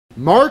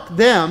Mark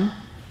them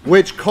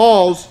which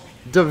cause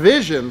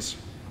divisions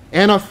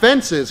and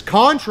offenses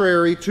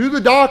contrary to the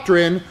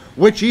doctrine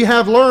which ye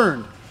have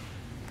learned,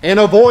 and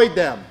avoid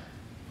them.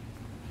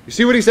 You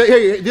see what he said?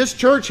 Hey, this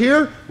church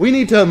here, we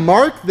need to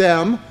mark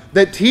them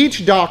that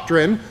teach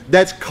doctrine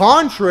that's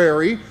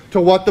contrary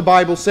to what the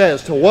Bible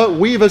says, to what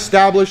we've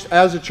established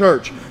as a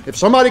church. If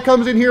somebody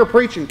comes in here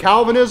preaching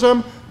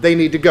Calvinism, they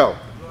need to go.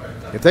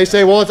 If they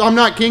say, well, I'm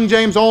not King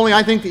James only,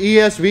 I think the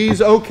ESV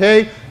is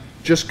okay,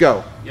 just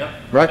go. Yep.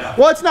 Right?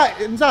 Well, it's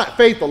not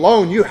faith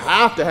alone. You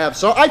have to have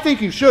so. I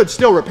think you should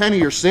still repent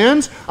of your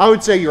sins. I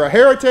would say you're a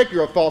heretic,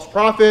 you're a false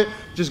prophet.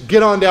 Just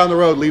get on down the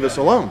road, leave us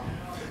alone.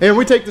 And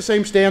we take the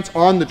same stance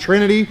on the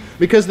Trinity,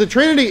 because the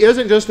Trinity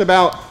isn't just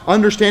about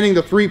understanding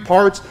the three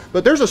parts,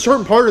 but there's a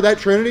certain part of that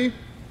Trinity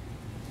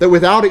that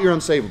without it you're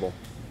unsavable.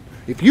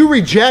 If you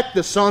reject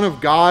the Son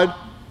of God,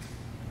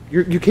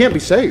 you can't be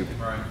saved.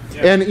 Right.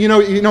 Yeah. And you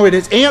know it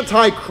is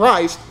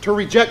anti-Christ to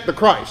reject the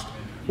Christ.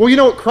 Well, you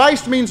know what?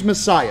 Christ means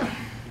Messiah,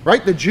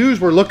 right? The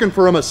Jews were looking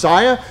for a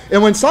Messiah,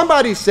 and when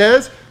somebody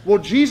says, well,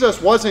 Jesus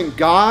wasn't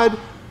God,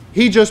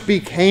 he just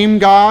became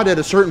God at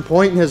a certain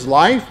point in his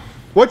life,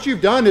 what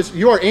you've done is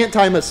you are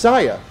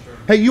anti-Messiah. Sure.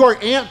 Hey, you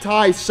are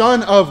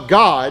anti-Son of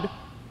God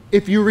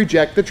if you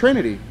reject the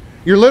Trinity.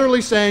 You're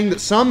literally saying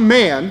that some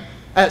man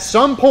at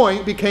some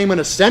point became an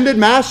ascended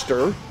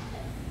master,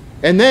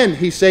 and then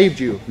he saved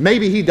you.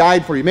 Maybe he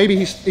died for you. Maybe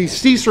he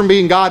ceased from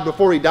being God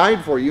before he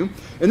died for you.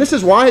 And this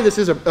is why this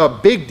is a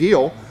big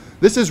deal.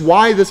 This is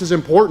why this is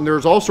important.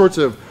 There's all sorts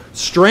of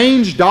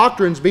strange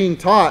doctrines being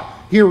taught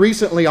here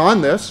recently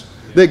on this,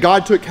 that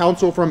God took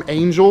counsel from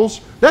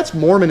angels. That's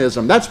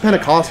Mormonism. That's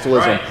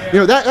Pentecostalism. Right. You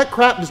know, that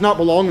crap does not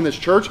belong in this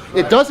church.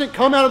 It doesn't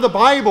come out of the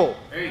Bible.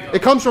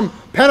 It comes from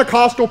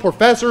Pentecostal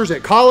professors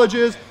at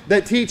colleges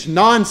that teach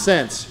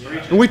nonsense.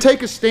 And we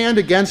take a stand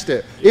against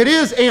it. It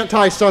is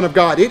anti-Son of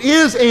God. It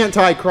is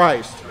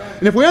anti-Christ.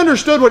 And if we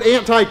understood what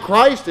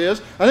anti-Christ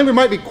is, I think we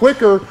might be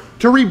quicker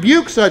to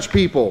rebuke such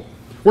people.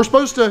 We're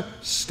supposed to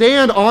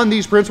stand on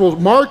these principles,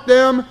 mark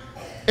them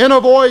and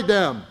avoid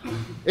them.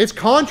 It's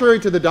contrary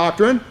to the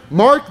doctrine.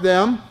 Mark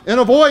them and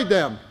avoid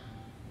them.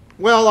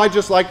 Well, I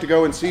just like to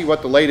go and see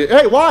what the latest...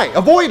 Hey, why?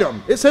 Avoid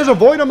them. It says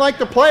avoid them like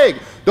the plague.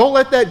 Don't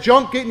let that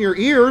junk get in your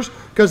ears,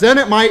 because then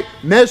it might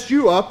mess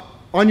you up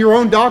on your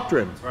own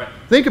doctrine. Right.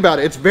 Think about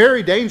it. It's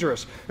very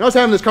dangerous. And I was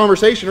having this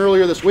conversation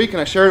earlier this week,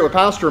 and I shared it with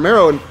Pastor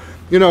Romero, and,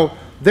 you know,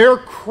 their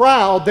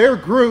crowd, their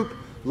group,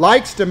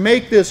 likes to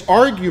make this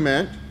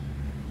argument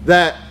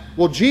that,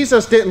 well,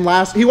 Jesus didn't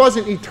last... He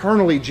wasn't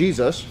eternally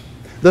Jesus.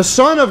 The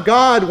Son of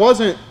God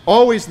wasn't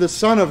always the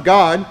Son of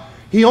God.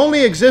 He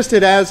only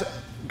existed as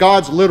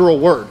God's literal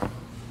word,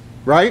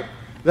 right?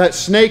 That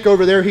snake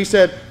over there, he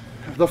said,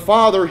 the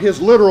Father,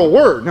 his literal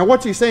word. Now,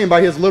 what's he saying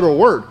by his literal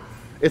word?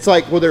 It's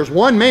like, well, there's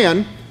one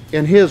man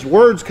and his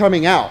words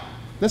coming out.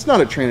 That's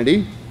not a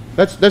Trinity.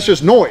 That's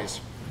just noise,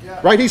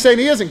 right? He's saying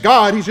he isn't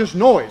God, he's just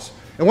noise.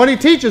 And what he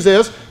teaches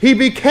is, he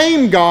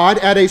became God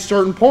at a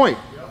certain point.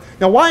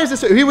 Now, why is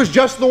this? He was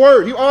just the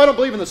Word. I don't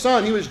believe in the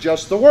Son, he was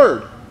just the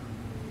Word.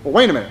 Well,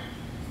 wait a minute.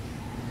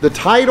 The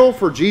title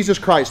for Jesus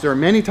Christ, there are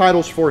many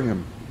titles for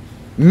him.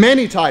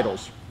 Many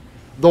titles.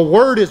 The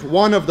Word is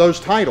one of those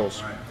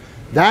titles. Right.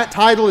 That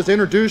title is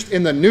introduced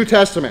in the New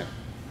Testament.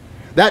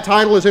 That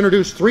title is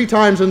introduced 3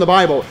 times in the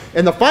Bible.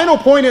 And the final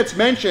point it's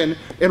mentioned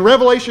in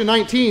Revelation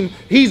 19,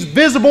 he's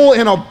visible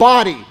in a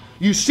body.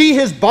 You see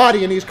his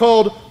body, and he's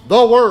called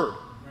the Word.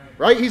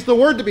 Right? He's the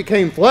Word that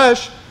became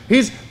flesh.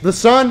 He's the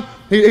Son.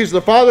 He's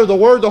the Father, the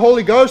Word, the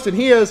Holy Ghost, and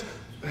he is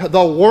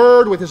the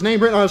Word with his name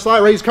written on his slide,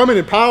 right? He's coming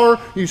in power.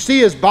 You see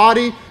his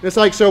body. It's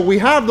like, so we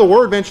have the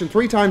Word mentioned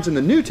 3 times in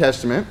the New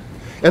Testament,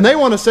 and they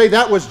want to say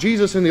that was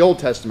Jesus in the Old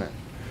Testament.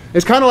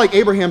 It's kind of like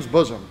Abraham's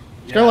bosom.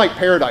 It's kind of like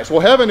paradise. Well,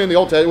 heaven in the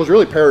Old Testament was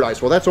really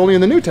paradise. Well, that's only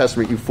in the New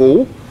Testament, you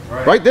fool.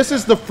 Right? This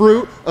is the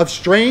fruit of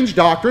strange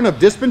doctrine of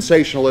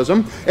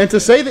dispensationalism. And to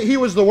say that he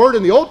was the Word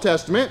in the Old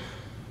Testament,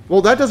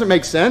 well, that doesn't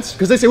make sense.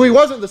 Because they say, well, he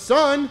wasn't the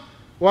Son.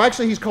 Well,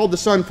 actually, he's called the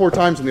Son 4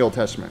 times in the Old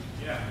Testament.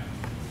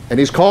 And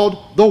he's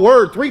called the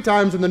Word 3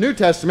 times in the New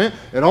Testament,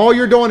 and all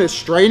you're doing is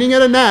straining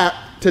at a gnat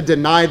to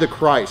deny the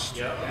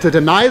Christ, to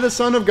deny the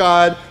Son of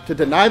God, to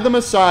deny the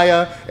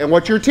Messiah, and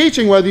what you're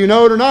teaching, whether you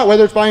know it or not,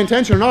 whether it's by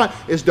intention or not,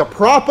 is to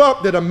prop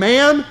up that a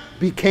man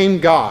became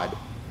God.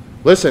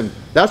 Listen,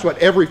 that's what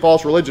every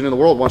false religion in the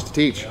world wants to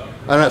teach.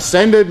 An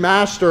ascended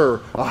master,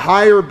 a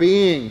higher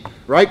being,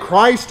 right?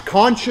 Christ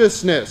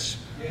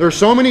consciousness. There's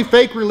so many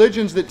fake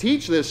religions that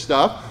teach this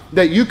stuff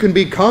that you can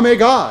become a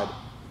God.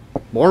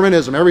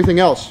 Mormonism, everything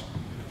else.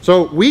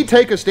 So we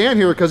take a stand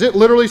here because it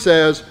literally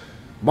says,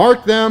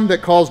 mark them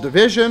that cause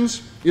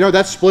divisions. You know,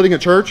 that's splitting a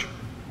church.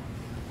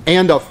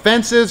 And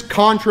offenses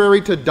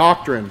contrary to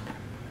doctrine.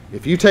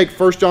 If you take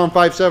 1 John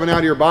 5:7 out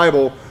of your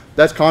Bible,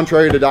 that's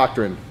contrary to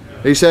doctrine.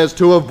 He says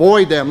to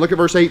avoid them. Look at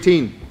verse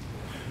 18.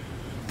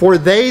 For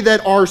they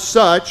that are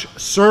such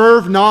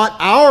serve not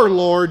our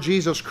Lord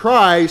Jesus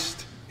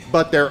Christ,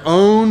 but their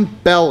own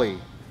belly.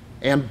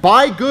 And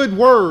by good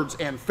words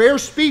and fair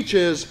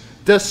speeches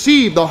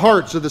deceive the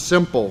hearts of the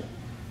simple.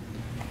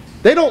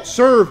 They don't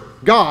serve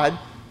God.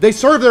 They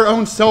serve their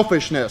own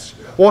selfishness.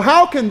 Well,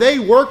 how can they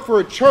work for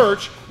a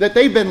church that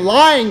they've been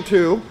lying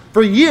to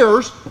for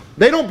years?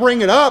 They don't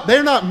bring it up.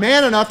 They're not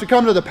man enough to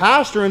come to the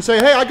pastor and say,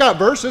 hey, I got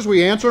verses. Will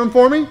you answer them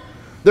for me?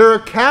 They're a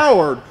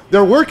coward.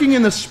 They're working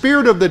in the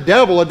spirit of the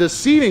devil, a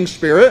deceiving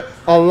spirit,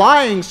 a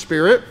lying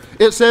spirit.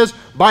 It says,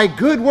 by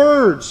good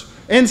words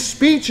and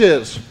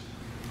speeches.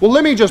 Well,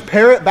 let me just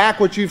parrot back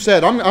what you've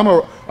said. I'm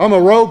a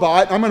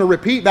robot. I'm going to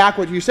repeat back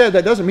what you said.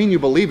 That doesn't mean you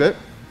believe it.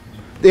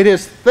 It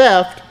is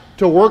theft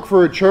to work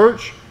for a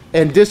church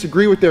and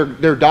disagree with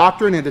their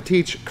doctrine and to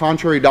teach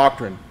contrary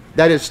doctrine.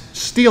 That is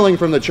stealing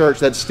from the church.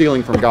 That's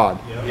stealing from God.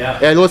 Yeah.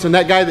 And listen,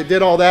 that guy that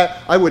did all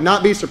that, I would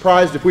not be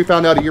surprised if we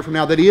found out a year from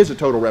now that he is a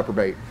total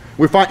reprobate.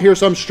 We hear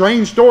some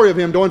strange story of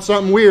him doing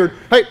something weird.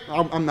 Hey,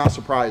 I'm not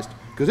surprised,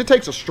 because it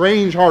takes a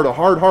strange heart, a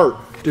hard heart,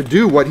 to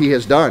do what he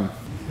has done.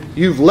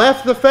 You've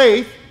left the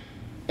faith,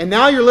 and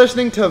now you're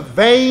listening to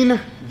vain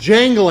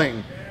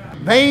jangling.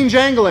 Vain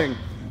jangling.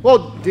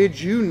 Well, did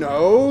you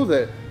know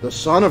that the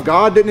Son of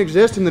God didn't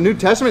exist in the New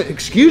Testament?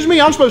 Excuse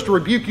me, I'm supposed to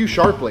rebuke you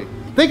sharply.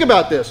 Think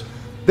about this.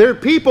 There are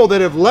people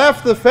that have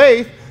left the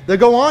faith that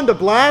go on to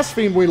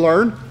blaspheme, we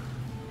learn.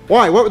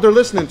 Why? What were they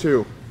listening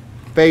to?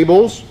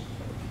 Fables,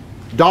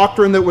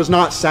 doctrine that was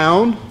not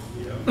sound,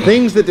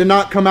 things that did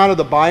not come out of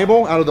the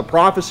Bible, out of the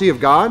prophecy of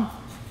God.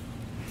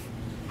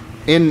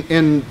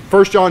 In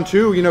 1 John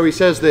 2, he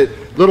says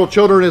that little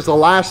children is the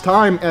last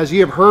time, as ye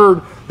have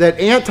heard that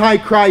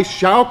Antichrist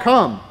shall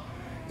come.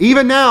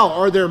 Even now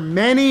are there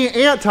many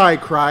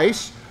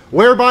antichrists,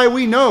 whereby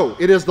we know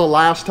it is the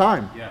last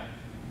time. Yeah.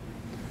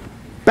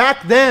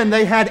 Back then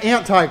they had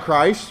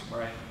antichrist.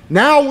 Right.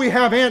 Now we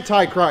have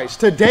antichrist.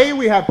 Today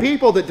we have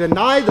people that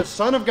deny the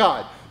Son of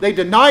God. They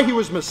deny he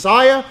was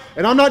Messiah.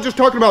 And I'm not just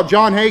talking about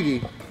John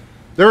Hagee.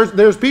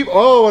 There's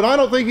people, and I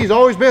don't think he's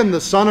always been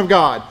the Son of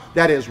God.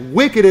 That is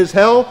wicked as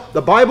hell.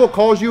 The Bible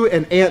calls you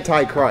an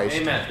antichrist.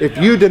 Amen. If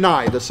you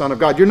deny the Son of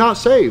God, you're not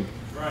saved.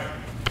 Right.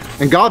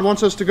 And God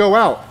wants us to go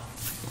out.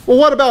 Well,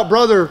 what about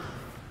brother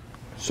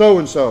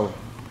so-and-so?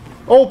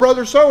 Oh,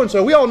 brother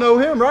so-and-so. We all know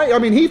him, right? I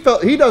mean, he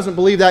doesn't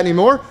believe that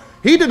anymore.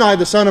 He denied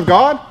the Son of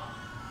God.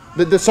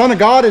 The Son of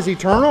God is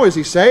eternal. Is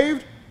he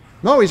saved?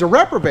 No, he's a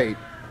reprobate.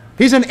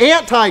 He's an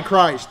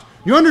antichrist.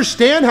 You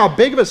understand how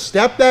big of a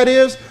step that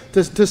is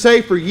to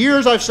say, for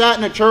years I've sat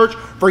in a church,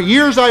 for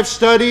years I've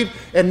studied,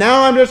 and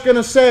now I'm just going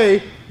to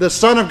say the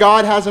Son of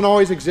God hasn't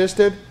always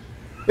existed?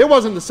 It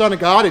wasn't the Son of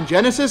God in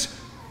Genesis.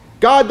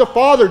 God the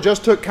Father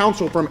just took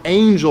counsel from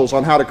angels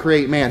on how to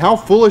create man. How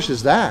foolish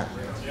is that?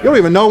 You don't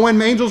even know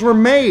when angels were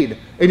made,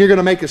 and you're going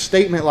to make a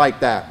statement like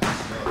that.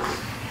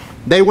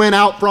 They went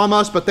out from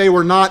us, but they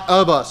were not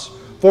of us.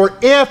 For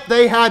if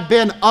they had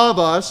been of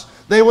us,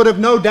 they would have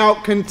no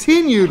doubt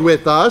continued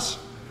with us,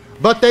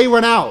 but they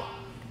went out,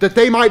 that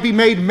they might be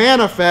made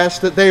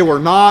manifest that they were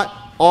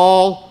not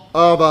all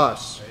of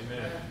us.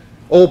 Amen.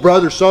 Oh,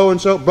 brother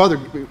so-and-so,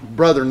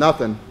 brother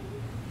nothing.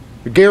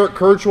 Garrett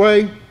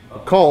Kirchway,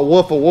 call a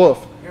wolf a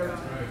wolf.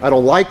 I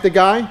don't like the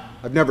guy.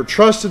 I've never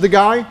trusted the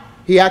guy.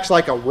 He acts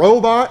like a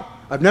robot.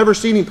 I've never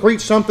seen him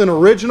preach something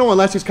original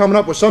unless he's coming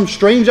up with some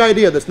strange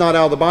idea that's not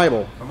out of the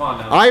Bible. Come on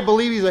now. I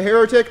believe he's a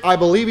heretic. I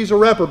believe he's a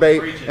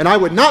reprobate. And I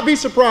would not be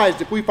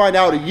surprised if we find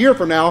out a year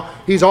from now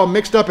he's all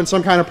mixed up in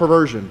some kind of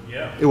perversion.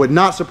 Yeah. It would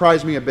not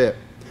surprise me a bit.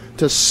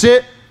 To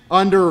sit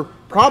under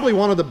probably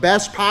one of the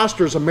best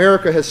pastors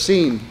America has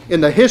seen in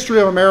the history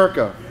of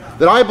America,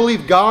 that I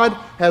believe God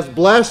has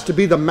blessed to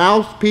be the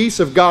mouthpiece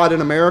of God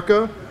in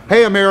America.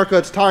 Hey, America,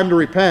 it's time to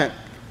repent.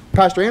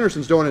 Pastor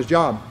Anderson's doing his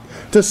job.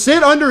 To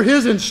sit under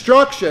his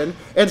instruction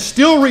and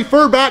still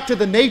refer back to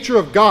the nature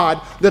of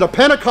God that a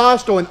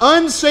Pentecostal, an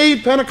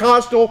unsaved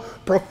Pentecostal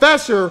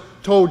professor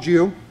told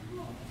you,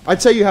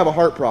 I'd say you have a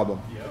heart problem.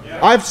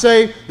 I'd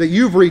say that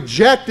you've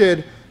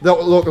rejected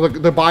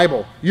the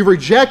Bible. You've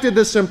rejected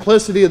the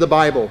simplicity of the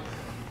Bible.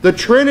 The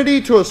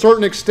Trinity, to a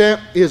certain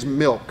extent, is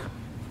milk.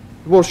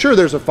 Well, sure,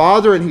 there's a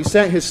Father, and He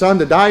sent His Son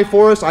to die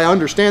for us. I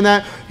understand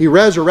that. He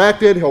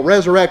resurrected. He'll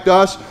resurrect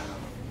us.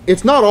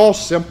 It's not all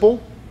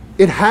simple.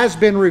 It has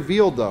been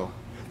revealed, though.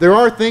 There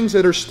are things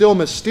that are still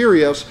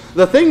mysterious.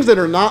 The things that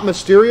are not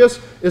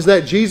mysterious is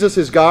that Jesus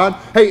is God.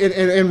 Hey,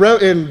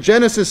 in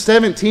Genesis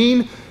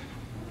 17,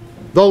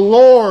 the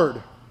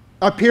Lord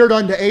appeared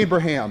unto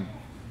Abraham.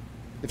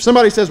 If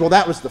somebody says, well,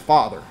 that was the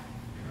Father,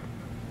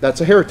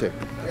 that's a heretic.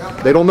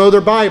 They don't know their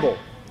Bible.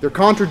 They're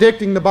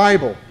contradicting the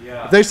Bible.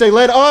 If they say,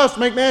 let us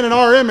make man in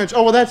our image,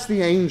 oh, well, that's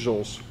the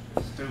angels.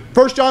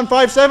 1 John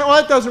 5:7,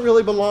 well, that doesn't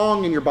really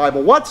belong in your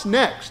Bible. What's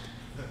next?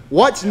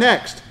 What's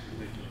next?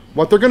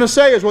 What they're going to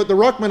say is what the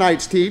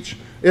Ruckmanites teach,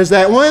 is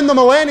that when the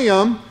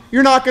millennium,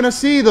 you're not going to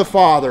see the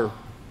Father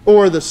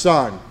or the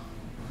Son.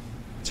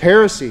 It's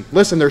heresy.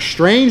 Listen, there's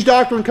strange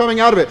doctrine coming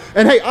out of it.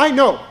 And hey, I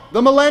know,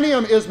 the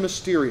millennium is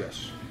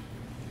mysterious.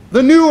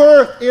 The new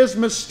earth is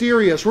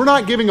mysterious. We're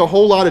not giving a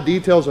whole lot of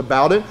details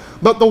about it,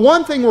 but the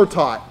one thing we're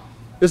taught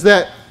is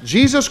that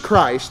Jesus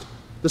Christ,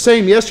 the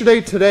same yesterday,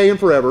 today, and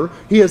forever,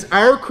 He is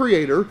our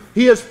Creator.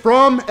 He is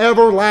from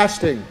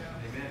everlasting.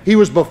 He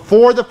was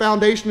before the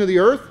foundation of the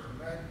earth.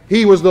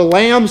 He was the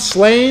Lamb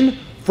slain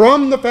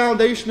from the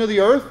foundation of the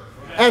earth,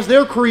 as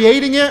they're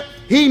creating it,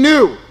 he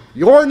knew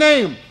your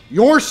name,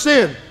 your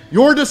sin,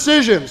 your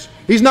decisions.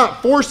 He's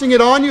not forcing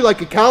it on you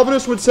like a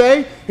Calvinist would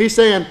say. He's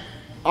saying,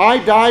 I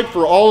died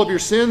for all of your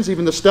sins,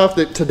 even the stuff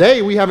that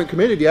today we haven't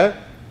committed yet.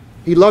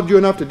 He loved you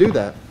enough to do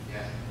that.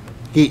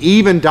 He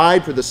even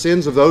died for the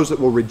sins of those that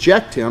will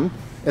reject him,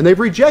 and they've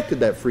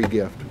rejected that free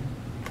gift.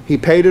 He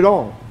paid it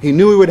all. He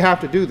knew he would have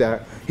to do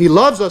that. He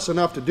loves us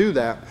enough to do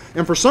that.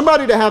 And for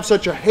somebody to have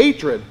such a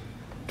hatred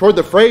toward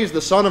the phrase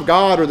the Son of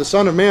God or the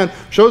Son of Man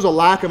shows a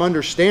lack of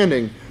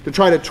understanding to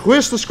try to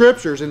twist the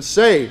Scriptures and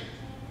say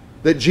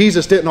that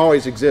Jesus didn't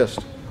always exist.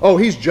 Oh,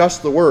 he's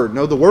just the Word.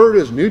 No, the Word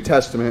is New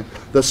Testament.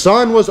 The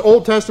Son was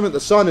Old Testament. The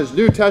Son is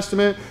New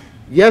Testament.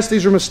 Yes,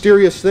 these are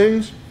mysterious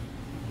things.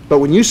 But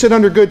when you sit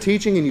under good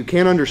teaching and you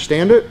can't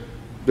understand it,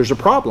 there's a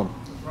problem.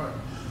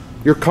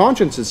 Your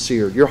conscience is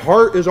seared. Your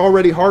heart is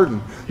already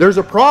hardened. There's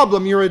a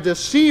problem. You're a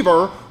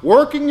deceiver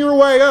working your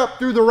way up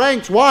through the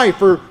ranks. Why?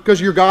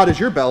 Because your God is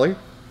your belly.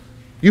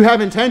 You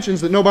have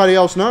intentions that nobody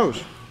else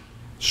knows.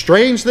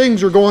 Strange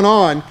things are going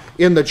on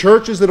in the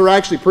churches that are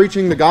actually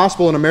preaching the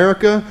gospel in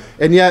America.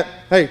 And yet,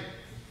 hey,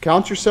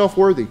 count yourself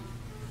worthy.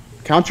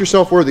 Count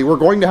yourself worthy. We're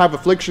going to have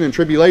affliction and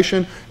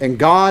tribulation, and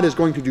God is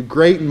going to do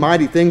great and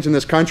mighty things in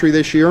this country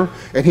this year.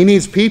 And he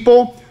needs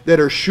people that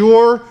are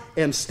sure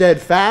and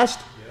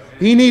steadfast.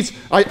 He needs,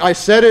 I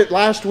said it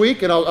last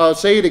week, and I'll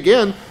say it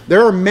again.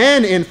 There are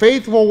men in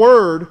faithful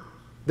word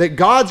that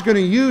God's going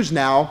to use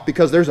now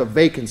because there's a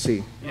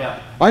vacancy. Yeah.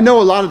 I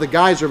know a lot of the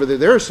guys over there.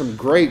 There are some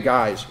great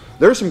guys.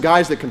 There are some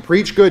guys that can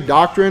preach good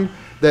doctrine,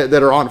 that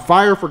are on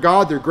fire for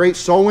God. They're great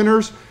soul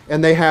winners,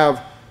 and they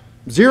have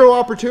zero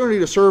opportunity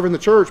to serve in the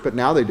church, but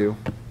now they do.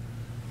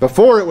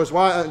 Before it was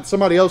why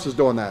somebody else is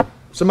doing that.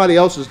 Somebody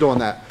else is doing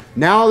that.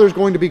 Now there's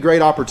going to be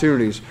great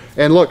opportunities.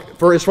 And look,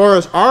 for as far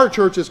as our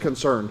church is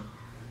concerned,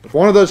 if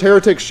one of those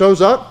heretics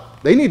shows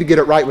up, they need to get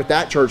it right with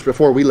that church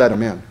before we let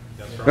them in.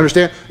 That's right.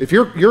 Understand? If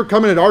you're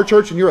coming at our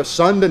church and you're a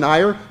son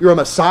denier, you're a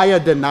Messiah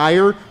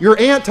denier, you're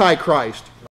antichrist.